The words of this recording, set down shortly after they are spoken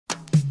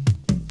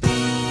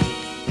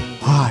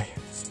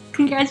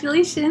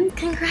Congratulations!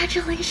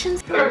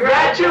 Congratulations!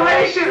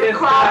 Congratulations,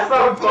 class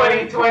of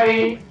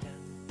 2020!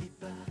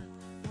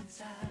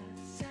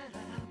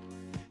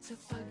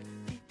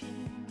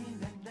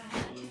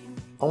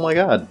 Oh my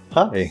god,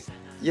 hi!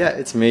 Yeah,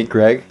 it's me,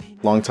 Greg.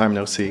 Long time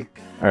no see.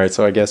 Alright,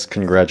 so I guess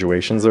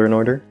congratulations are in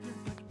order?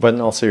 But in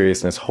all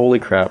seriousness, holy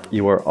crap,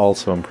 you are all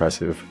so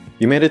impressive.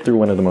 You made it through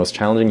one of the most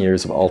challenging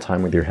years of all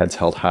time with your heads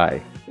held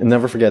high. And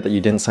never forget that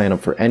you didn't sign up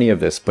for any of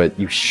this, but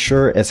you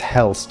sure as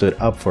hell stood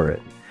up for it.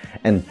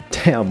 And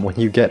damn, when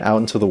you get out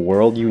into the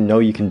world, you know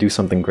you can do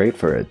something great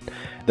for it.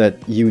 That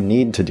you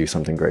need to do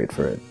something great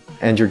for it.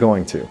 And you're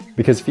going to.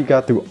 Because if you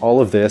got through all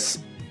of this,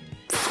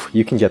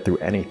 you can get through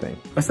anything.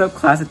 What's up,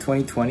 class of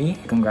 2020?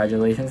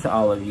 Congratulations to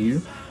all of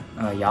you.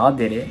 Y'all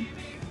did it.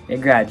 You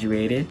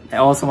graduated. I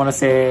also want to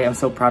say I'm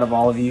so proud of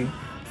all of you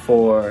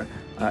for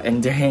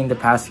enduring the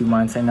past few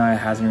months. I know it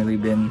hasn't really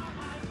been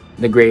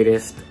the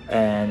greatest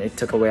and it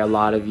took away a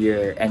lot of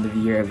your end of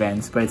the year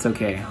events, but it's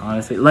okay.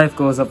 Honestly, life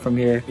goes up from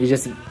here. You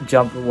just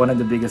jumped one of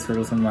the biggest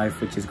hurdles in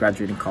life, which is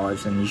graduating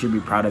college, and you should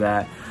be proud of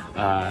that.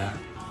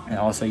 And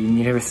also you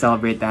need to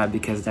celebrate that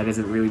because that is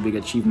a really big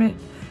achievement,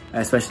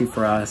 especially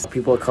for us,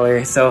 people of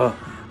color. So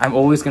I'm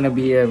always going to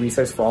be a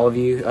resource for all of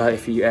you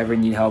if you ever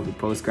need help with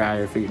post-grad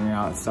or figuring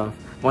out stuff.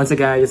 Once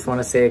again, I just want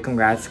to say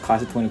congrats,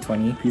 class of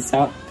 2020. Peace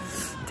out.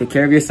 Take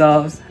care of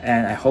yourselves,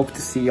 and I hope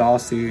to see y'all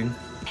soon.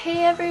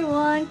 Hey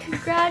everyone,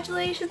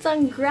 congratulations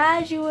on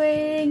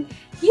graduating.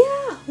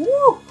 Yeah,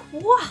 woo,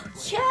 wow,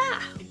 yeah,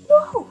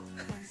 woo.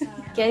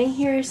 Getting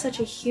here is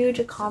such a huge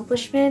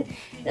accomplishment.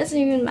 It doesn't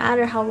even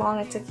matter how long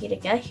it took you to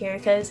get here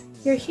because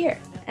you're here,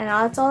 and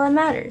that's all that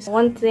matters.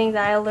 One thing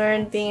that I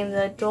learned being in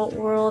the adult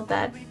world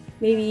that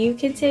maybe you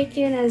can take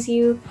in as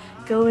you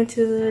go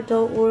into the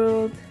adult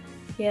world.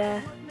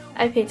 Yeah,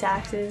 I pay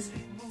taxes.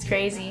 It's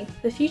crazy.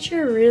 The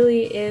future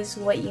really is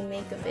what you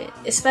make of it.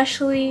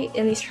 Especially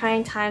in these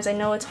trying times, I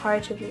know it's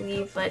hard to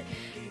believe, but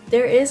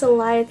there is a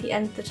light at the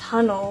end of the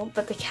tunnel,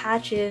 but the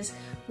catch is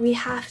we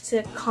have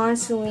to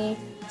constantly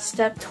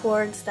step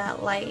towards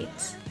that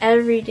light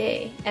every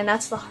day, and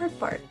that's the hard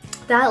part.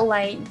 That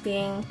light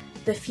being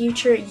the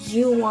future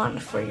you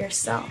want for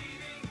yourself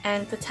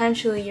and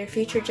potentially your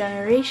future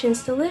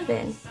generations to live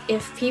in.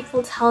 If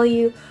people tell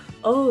you,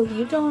 oh,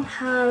 you don't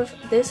have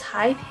this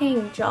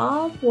high-paying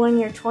job when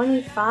you're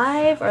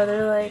 25, or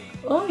they're like,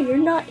 oh, you're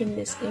not in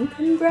this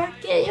income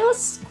bracket, yo,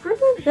 screw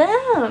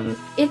them.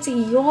 It's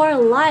your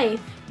life.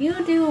 You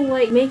do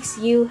what makes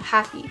you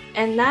happy,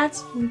 and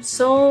that's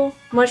so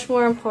much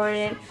more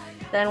important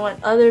than what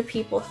other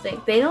people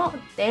think. They don't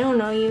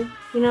know you,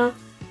 you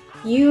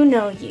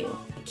know you.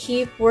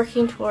 Keep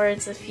working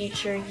towards the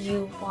future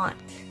you want.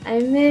 I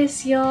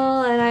miss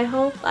y'all, and I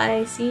hope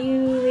I see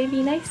you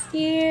maybe next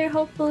year,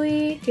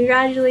 hopefully.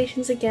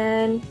 Congratulations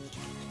again.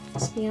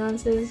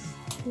 Beyonce's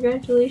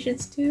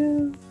congratulations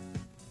too.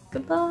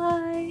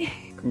 Goodbye.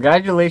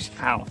 Congratulations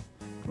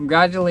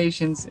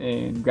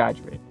in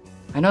graduating.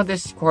 I know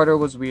this quarter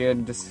was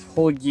weird. This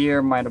whole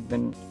year might have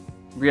been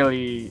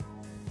really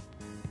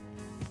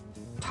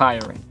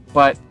tiring,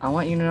 but I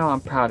want you to know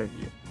I'm proud of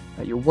you.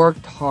 That you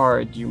worked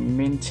hard, you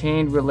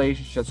maintained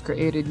relationships,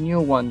 created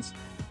new ones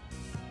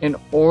in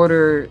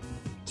order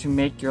to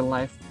make your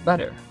life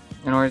better,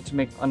 in order to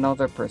make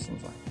another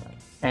person's life better.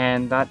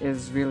 And that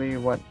is really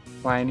what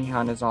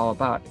Bayanihan is all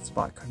about. It's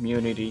about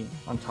community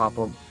on top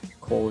of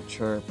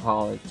culture,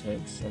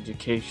 politics,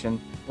 education.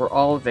 We're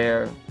all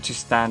there to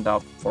stand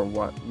up for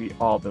what we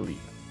all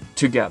believe in,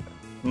 together.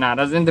 Not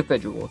as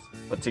individuals,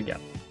 but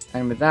together.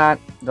 And with that,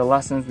 the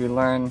lessons we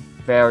learn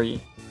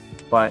vary,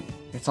 but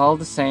it's all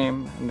the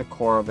same in the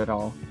core of it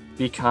all.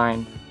 Be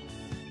kind,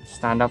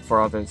 stand up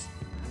for others,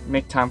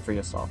 make time for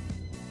yourself.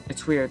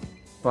 It's weird,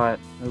 but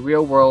in the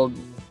real world,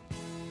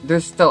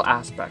 there's still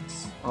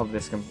aspects of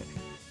this community.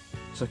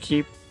 So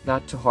keep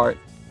that to heart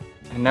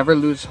and never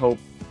lose hope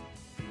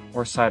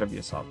or sight of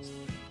yourselves.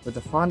 With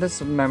the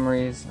fondest of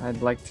memories,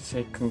 I'd like to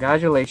say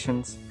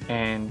congratulations,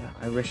 and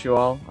I wish you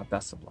all a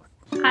best of luck.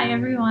 Hi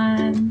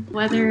everyone!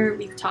 Whether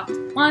we've talked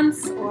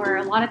once or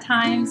a lot of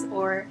times,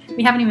 or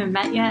we haven't even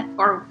met yet,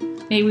 or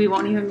maybe we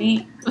won't even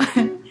meet,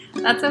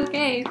 that's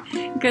okay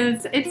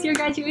because it's your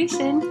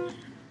graduation.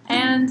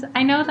 And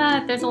I know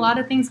that there's a lot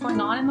of things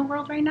going on in the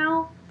world right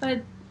now,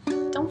 but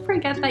don't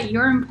forget that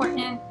you're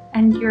important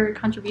and your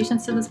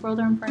contributions to this world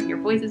are important, your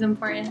voice is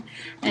important,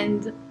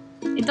 and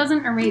it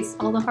doesn't erase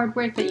all the hard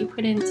work that you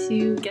put in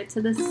to get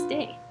to this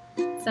day.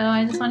 So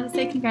I just wanted to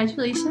say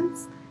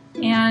congratulations.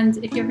 And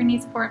if you ever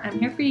need support, I'm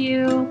here for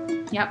you.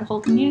 You have a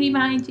whole community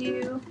behind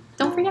you.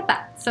 Don't forget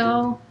that.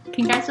 So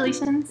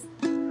congratulations.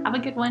 Have a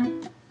good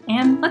one.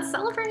 And let's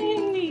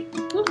celebrate.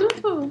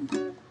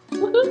 Woohoo!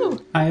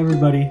 Woohoo! Hi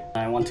everybody.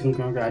 I want to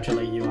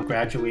congratulate you on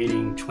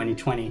graduating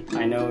 2020.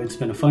 I know it's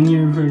been a fun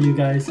year for you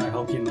guys. I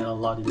hope you met a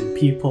lot of new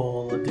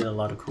people, did a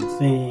lot of cool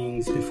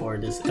things before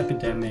this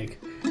epidemic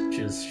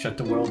just shut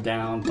the world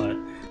down, but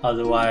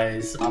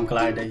otherwise, I'm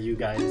glad that you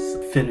guys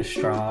finished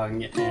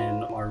strong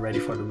and are ready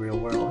for the real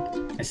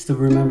world. I still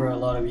remember a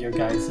lot of your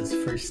guys'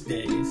 first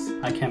days.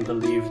 I can't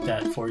believe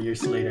that 4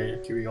 years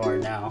later, here you are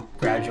now,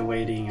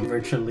 graduating and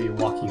virtually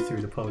walking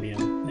through the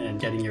podium and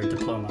getting your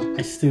diploma.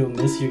 I still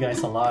miss you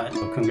guys a lot.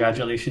 So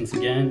congratulations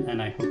again,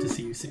 and I hope to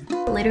see you soon.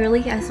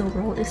 Literally, as the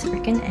world is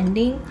freaking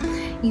ending,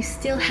 you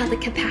still have the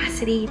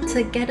capacity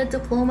to get a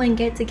diploma and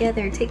get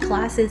together, take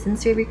classes and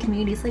serve your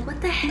communities. Like, what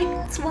the heck?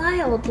 That's wild.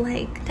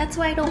 Like, that's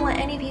why I don't want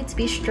any of you to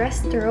be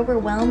stressed or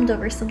overwhelmed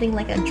over something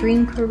like a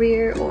dream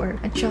career or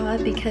a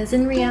job, because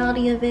in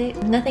reality of it,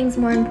 nothing's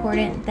more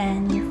important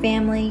than your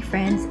family,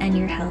 friends, and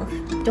your health.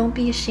 Don't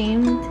be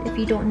ashamed if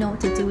you don't know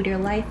what to do with your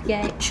life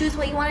yet. Choose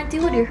what you want to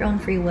do with your own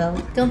free will.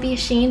 Don't be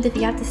ashamed if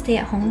you have to stay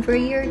at home for a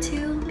year or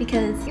two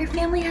because your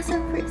family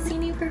hasn't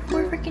seen you for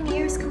 4 freaking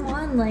years. Come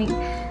on, like,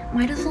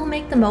 might as well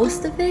make the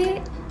most of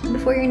it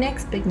before your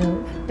next big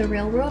move. The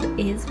real world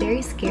is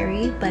very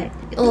scary, but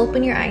it'll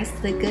open your eyes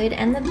to the good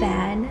and the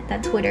bad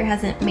that Twitter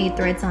hasn't made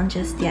threads on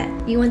just yet.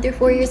 You went through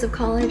 4 years of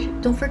college,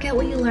 don't forget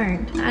what you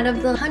learned. Out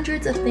of the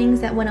hundreds of things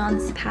that went on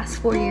this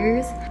past 4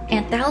 years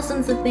and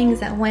thousands of things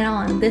that went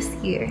on this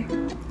year,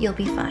 you'll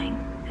be fine.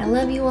 I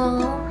love you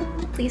all.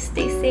 Please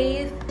stay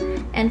safe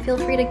and feel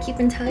free to keep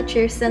in touch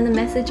or send the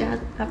message out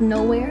of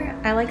nowhere.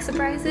 I like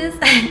surprises.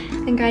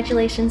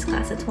 Congratulations,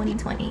 class of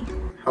 2020.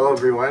 Hello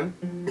everyone,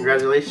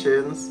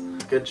 congratulations.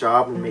 Good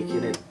job in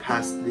making it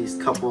past these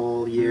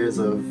couple years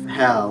of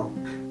hell.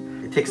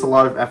 It takes a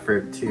lot of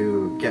effort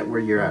to get where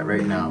you're at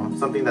right now.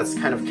 Something that's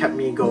kind of kept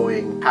me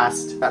going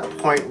past that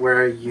point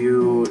where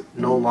you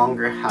no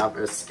longer have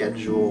a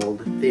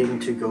scheduled thing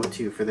to go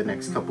to for the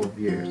next couple of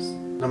years.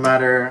 No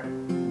matter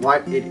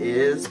what it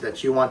is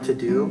that you want to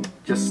do,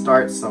 just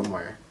start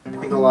somewhere. I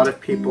think a lot of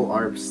people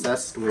are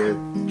obsessed with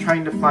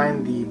trying to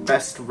find the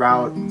best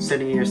route,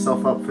 setting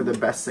yourself up for the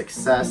best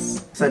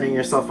success, setting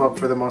yourself up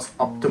for the most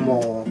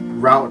optimal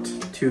route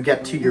to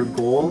get to your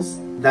goals,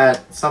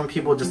 that some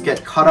people just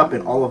get caught up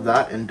in all of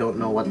that and don't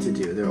know what to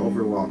do. They're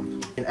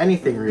overwhelmed. In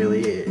anything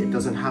really, it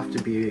doesn't have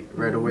to be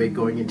right away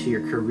going into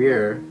your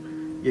career,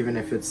 even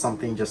if it's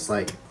something just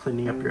like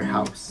cleaning up your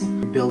house,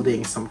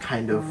 building some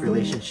kind of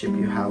relationship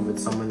you have with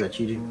someone that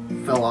you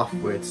fell off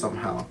with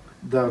somehow.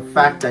 The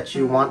fact that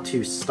you want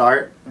to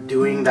start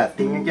doing that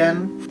thing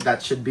again,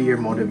 that should be your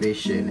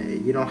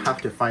motivation. You don't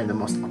have to find the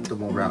most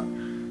optimal route.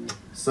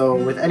 So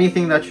with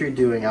anything that you're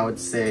doing, I would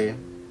say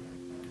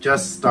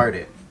just start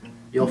it.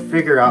 You'll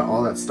figure out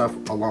all that stuff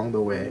along the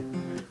way.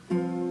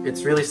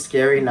 It's really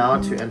scary now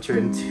to enter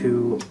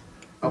into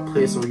a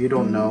place where you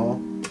don't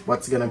know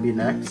what's gonna be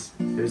next.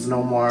 There's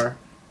no more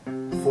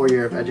 4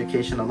 year of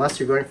education unless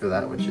you're going for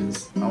that, which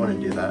is, I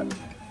wouldn't do that.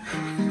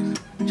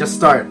 Just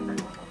start.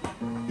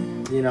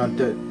 You know,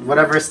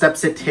 whatever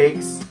steps it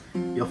takes,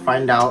 you'll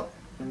find out.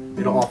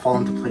 It'll all fall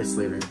into place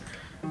later.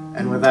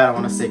 And with that, I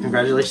want to say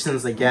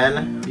congratulations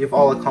again. You've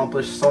all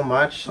accomplished so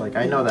much. Like,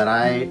 I know that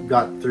I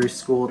got through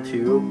school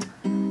too,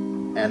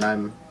 and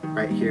I'm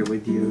right here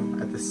with you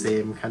at the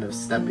same kind of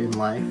step in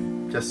life.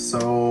 Just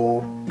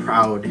so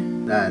proud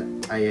that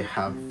I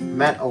have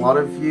met a lot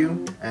of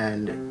you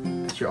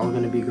and that you're all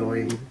going to be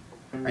going.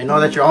 I know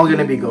that you're all going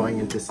to be going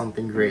into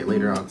something great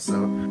later on, so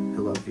I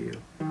love you.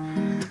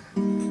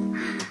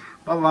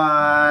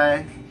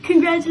 Bye-bye.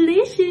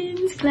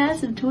 Congratulations,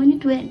 class of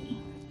 2020.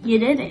 You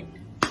did it.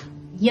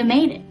 You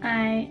made it.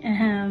 I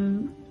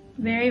am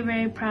very,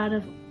 very proud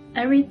of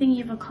everything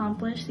you've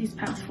accomplished these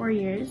past 4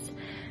 years.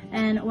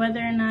 And whether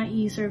or not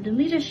you served in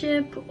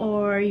leadership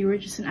or you were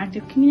just an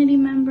active community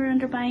member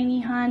under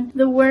Bayanihan,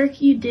 the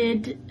work you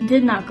did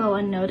not go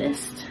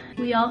unnoticed.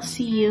 We all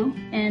see you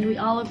and we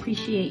all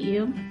appreciate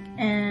you.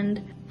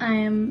 And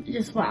I'm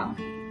just, wow.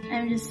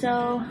 I'm just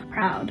so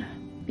proud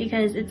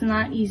because it's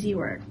not easy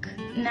work.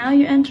 Now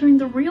you're entering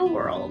the real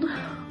world.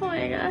 Oh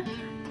my gosh.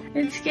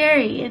 It's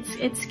scary.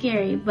 It's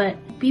scary, but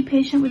be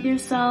patient with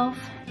yourself.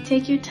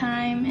 Take your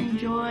time.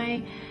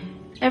 Enjoy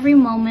every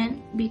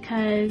moment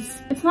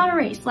because it's not a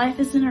race. Life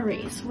isn't a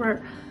race.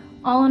 We're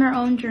all on our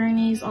own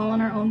journeys, all on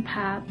our own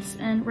paths,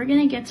 and we're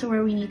gonna get to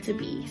where we need to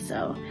be.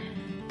 So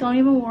don't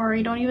even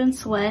worry, don't even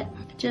sweat.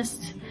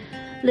 Just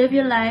live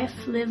your life,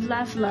 live,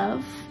 laugh,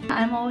 love.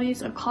 I'm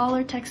always a call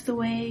or text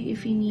away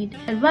if you need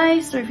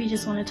advice or if you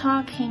just want to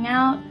talk, hang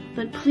out.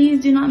 But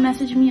please do not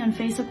message me on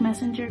Facebook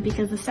Messenger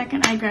because the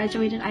second I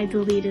graduated, I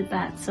deleted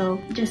that.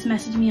 So just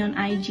message me on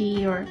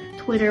IG or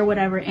Twitter,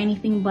 whatever,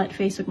 anything but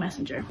Facebook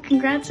Messenger.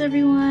 Congrats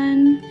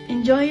everyone.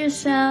 Enjoy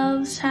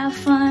yourselves, have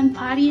fun,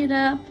 party it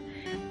up,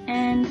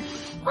 and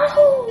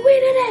woohoo, we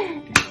did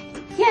it!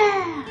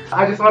 Yeah!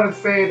 I just wanted to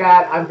say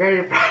that I'm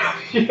very proud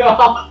of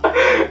y'all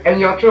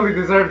and y'all truly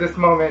deserve this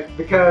moment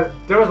because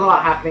there was a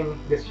lot happening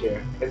this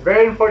year. It's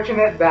very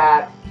unfortunate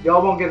that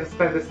y'all won't get to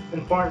spend this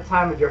important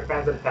time with your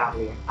friends and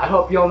family. I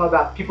hope y'all know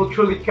that people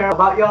truly care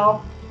about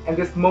y'all and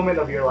this moment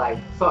of your life.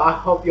 So I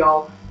hope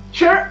y'all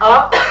cheer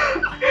up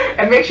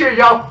and make sure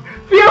y'all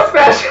feel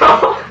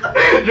special.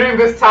 during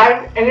this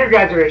time and your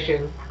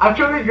graduation. I'm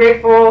truly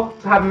grateful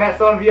to have met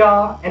some of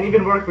y'all and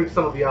even worked with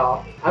some of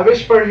y'all. I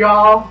wish for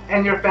y'all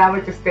and your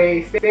family to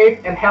stay safe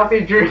and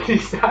healthy during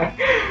this time.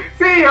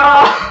 See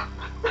y'all!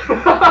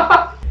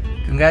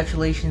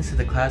 Congratulations to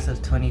the class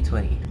of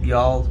 2020.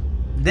 Y'all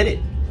did it.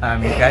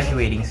 You're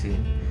graduating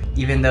soon.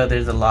 Even though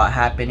there's a lot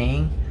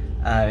happening,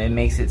 it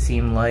makes it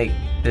seem like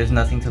there's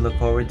nothing to look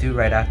forward to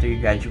right after you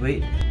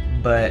graduate,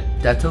 but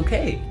that's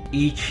okay.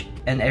 Each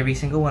and every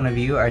single one of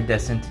you are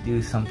destined to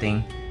do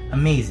something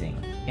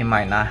amazing. It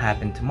might not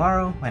happen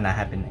tomorrow, might not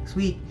happen next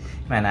week,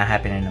 it might not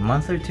happen in a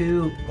month or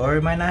two, or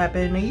it might not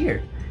happen in a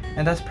year.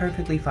 And that's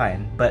perfectly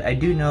fine. But I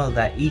do know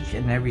that each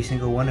and every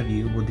single one of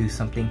you will do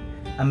something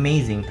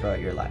amazing throughout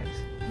your lives.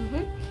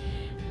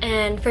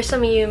 And for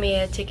some of you, it may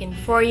have taken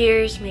 4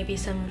 years, maybe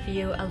some of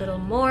you a little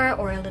more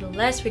or a little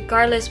less.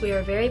 Regardless, we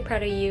are very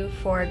proud of you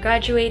for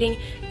graduating.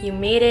 You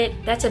made it.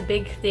 That's a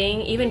big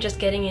thing. Even just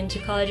getting into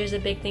college is a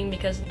big thing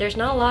because there's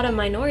not a lot of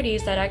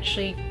minorities that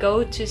actually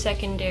go to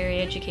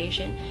secondary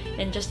education.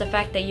 And just the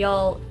fact that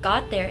y'all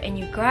got there and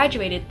you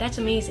graduated, that's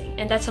amazing.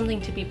 And that's something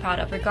to be proud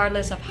of,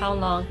 regardless of how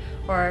long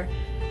or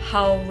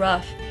how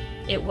rough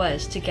it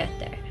was to get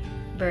there.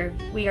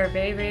 We are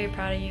very, very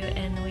proud of you,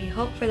 and we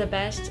hope for the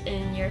best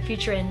in your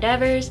future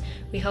endeavors.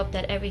 We hope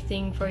that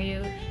everything for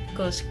you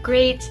goes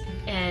great,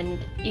 and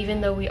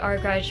even though we are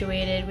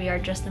graduated, we are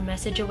just a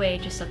message away,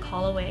 just a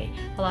call away.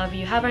 A lot of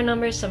you have our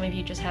numbers, some of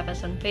you just have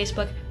us on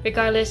Facebook.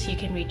 Regardless, you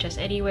can reach us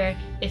anywhere.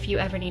 If you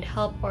ever need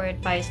help or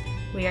advice,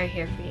 we are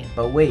here for you.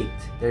 But wait,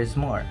 there's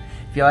more.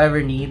 If y'all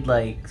ever need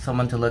like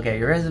someone to look at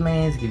your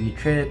resumes, give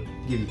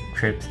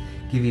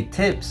you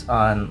tips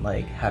on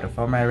like how to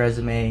format a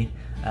resume,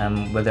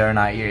 whether or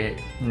not you're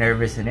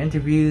nervous in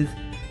interviews,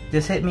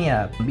 just hit me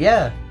up.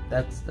 Yeah,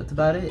 that's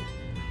about it.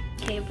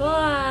 Okay,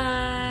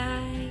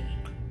 bye.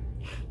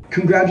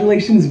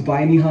 Congratulations,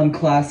 Bayanihan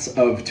class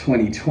of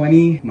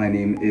 2020. My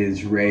name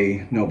is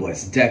Ray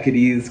Nobles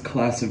Decades,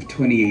 class of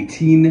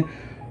 2018,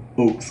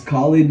 Oaks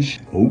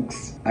College.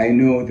 Oaks. I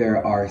know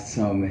there are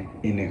some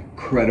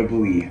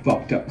incredibly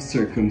fucked up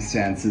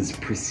circumstances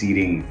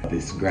preceding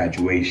this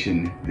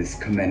graduation, this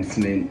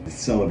commencement, this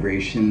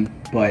celebration,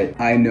 but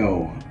I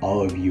know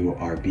all of you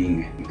are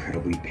being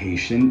incredibly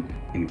patient,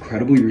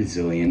 incredibly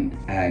resilient,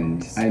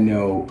 and I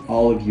know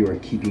all of you are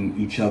keeping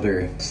each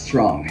other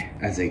strong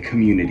as a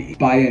community.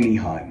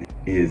 Bayanihan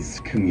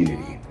is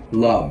community.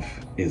 Love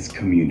is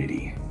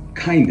community.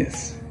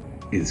 Kindness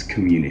is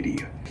community.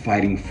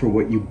 Fighting for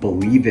what you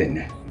believe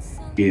in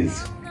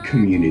is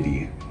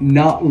community.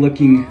 Not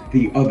looking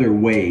the other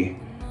way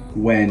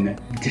when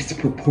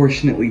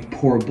disproportionately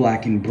poor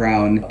Black and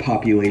brown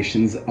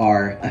populations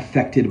are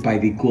affected by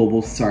the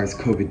global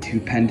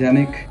SARS-CoV-2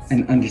 pandemic,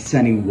 and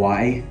understanding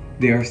why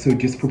they are so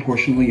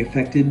disproportionately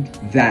affected,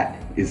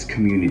 that is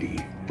community.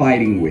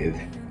 Fighting with,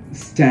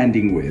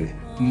 standing with,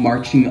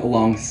 marching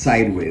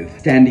alongside with,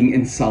 standing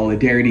in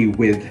solidarity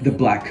with the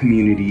Black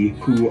community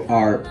who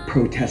are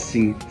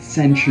protesting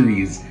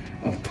centuries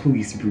of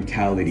police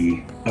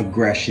brutality,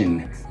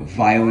 aggression,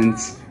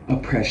 violence,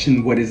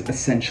 oppression, what is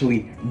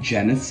essentially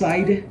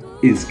genocide,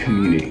 is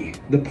community.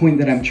 The point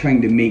that I'm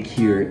trying to make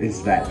here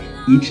is that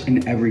each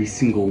and every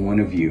single one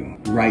of you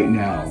right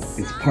now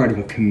is part of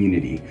a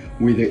community,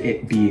 whether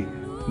it be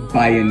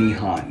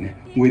Bayanihan,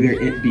 whether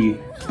it be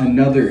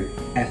another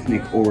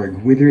ethnic org,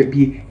 whether it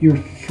be your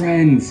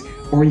friends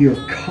or your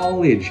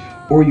college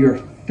or your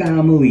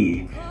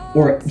family,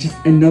 or just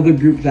another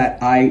group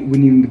that I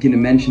wouldn't even begin to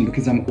mention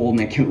because I'm old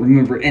and I can't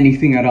remember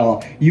anything at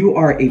all. You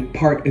are a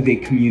part of a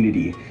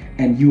community,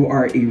 and you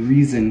are a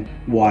reason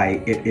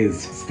why it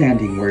is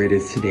standing where it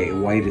is today,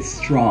 why it is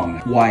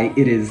strong, why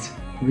it is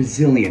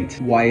resilient,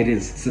 why it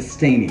is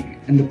sustaining.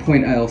 And the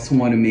point I also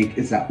want to make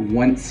is that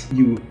once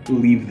you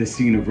leave this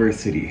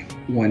university,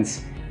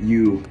 once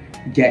you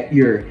get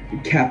your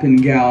cap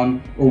and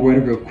gown or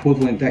whatever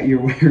equivalent that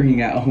you're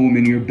wearing at home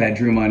in your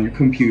bedroom on your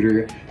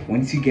computer,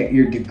 once you get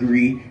your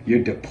degree, your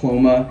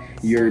diploma,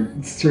 your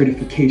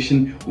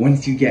certification,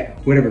 once you get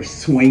whatever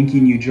swanky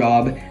new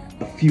job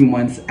a few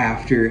months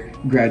after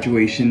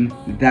graduation,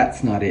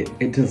 that's not it.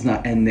 It does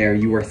not end there.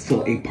 You are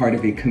still a part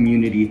of a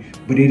community,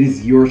 but it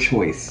is your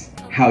choice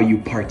how you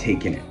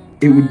partake in it.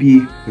 It would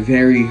be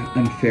very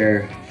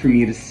unfair for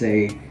me to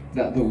say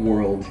that the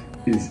world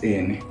is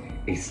in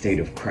a state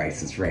of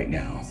crisis right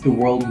now. The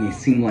world may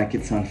seem like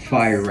it's on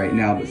fire right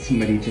now, but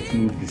somebody just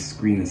moved the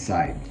screen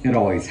aside. It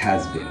always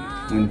has been.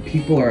 When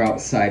people are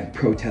outside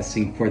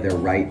protesting for their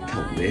right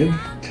to live,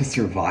 to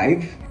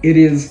survive, it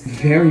is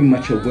very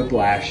much a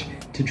whiplash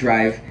to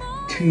drive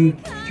 2,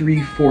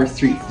 3, 4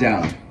 streets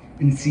down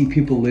and see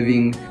people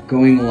living,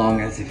 going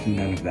along as if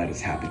none of that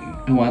is happening.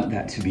 I want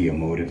that to be a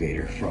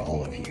motivator for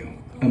all of you.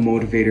 A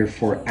motivator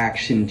for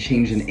action,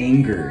 change, and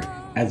anger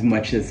as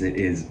much as it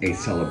is a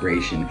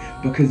celebration,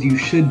 because you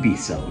should be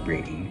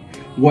celebrating.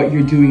 What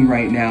you're doing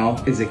right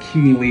now is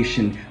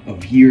accumulation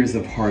of years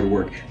of hard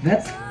work.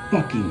 That's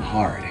fucking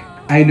hard.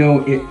 I know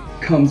it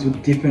comes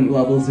with different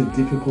levels of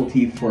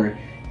difficulty for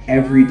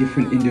every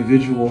different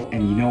individual,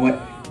 and you know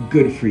what?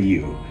 Good for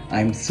you.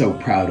 I'm so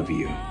proud of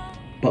you.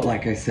 But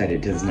like I said,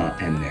 it does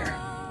not end there.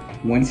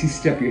 Once you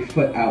step your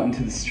foot out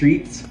into the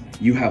streets,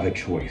 you have a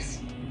choice.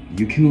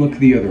 You can look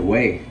the other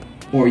way,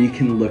 or you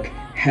can look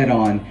head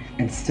on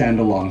and stand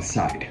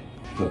alongside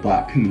the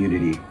Black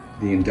community,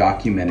 the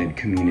undocumented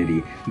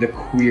community, the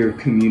queer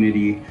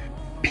community,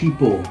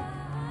 people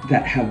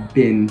that have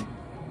been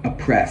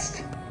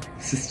oppressed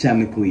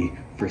systemically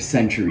for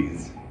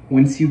centuries.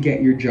 Once you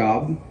get your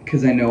job,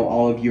 because I know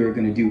all of you are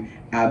going to do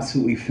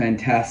absolutely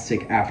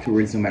fantastic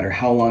afterwards no matter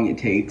how long it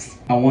takes,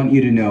 I want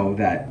you to know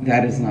that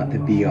that is not the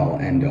be-all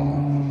end-all.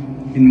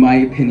 In my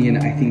opinion,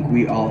 I think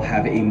we all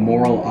have a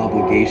moral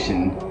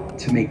obligation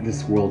to make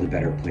this world a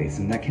better place,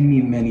 and that can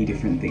mean many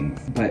different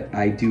things, but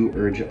I do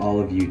urge all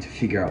of you to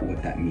figure out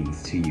what that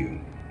means to you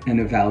and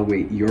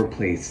evaluate your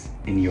place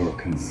in your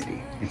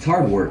community. It's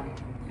hard work,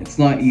 it's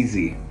not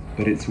easy,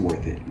 but it's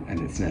worth it and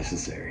it's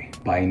necessary.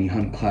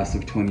 Bayanihan class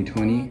of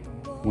 2020,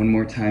 one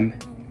more time,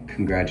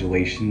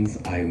 congratulations.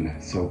 I'm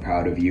so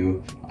proud of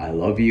you. I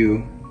love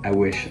you. I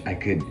wish I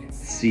could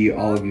see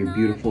all of your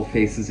beautiful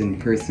faces in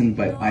person,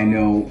 but I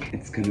know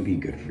it's gonna be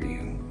good for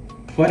you.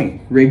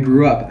 Funny, Ray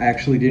grew up. I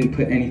actually didn't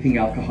put anything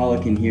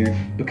alcoholic in here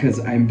because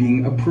I'm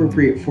being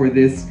appropriate for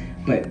this,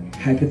 but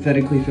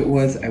hypothetically if it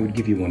was, I would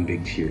give you one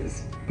big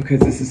cheers. Because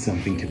this is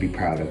something to be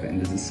proud of and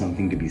this is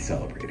something to be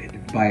celebrated.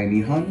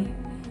 Bayanihan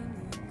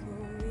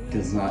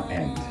does not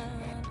end.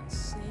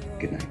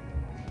 Good night.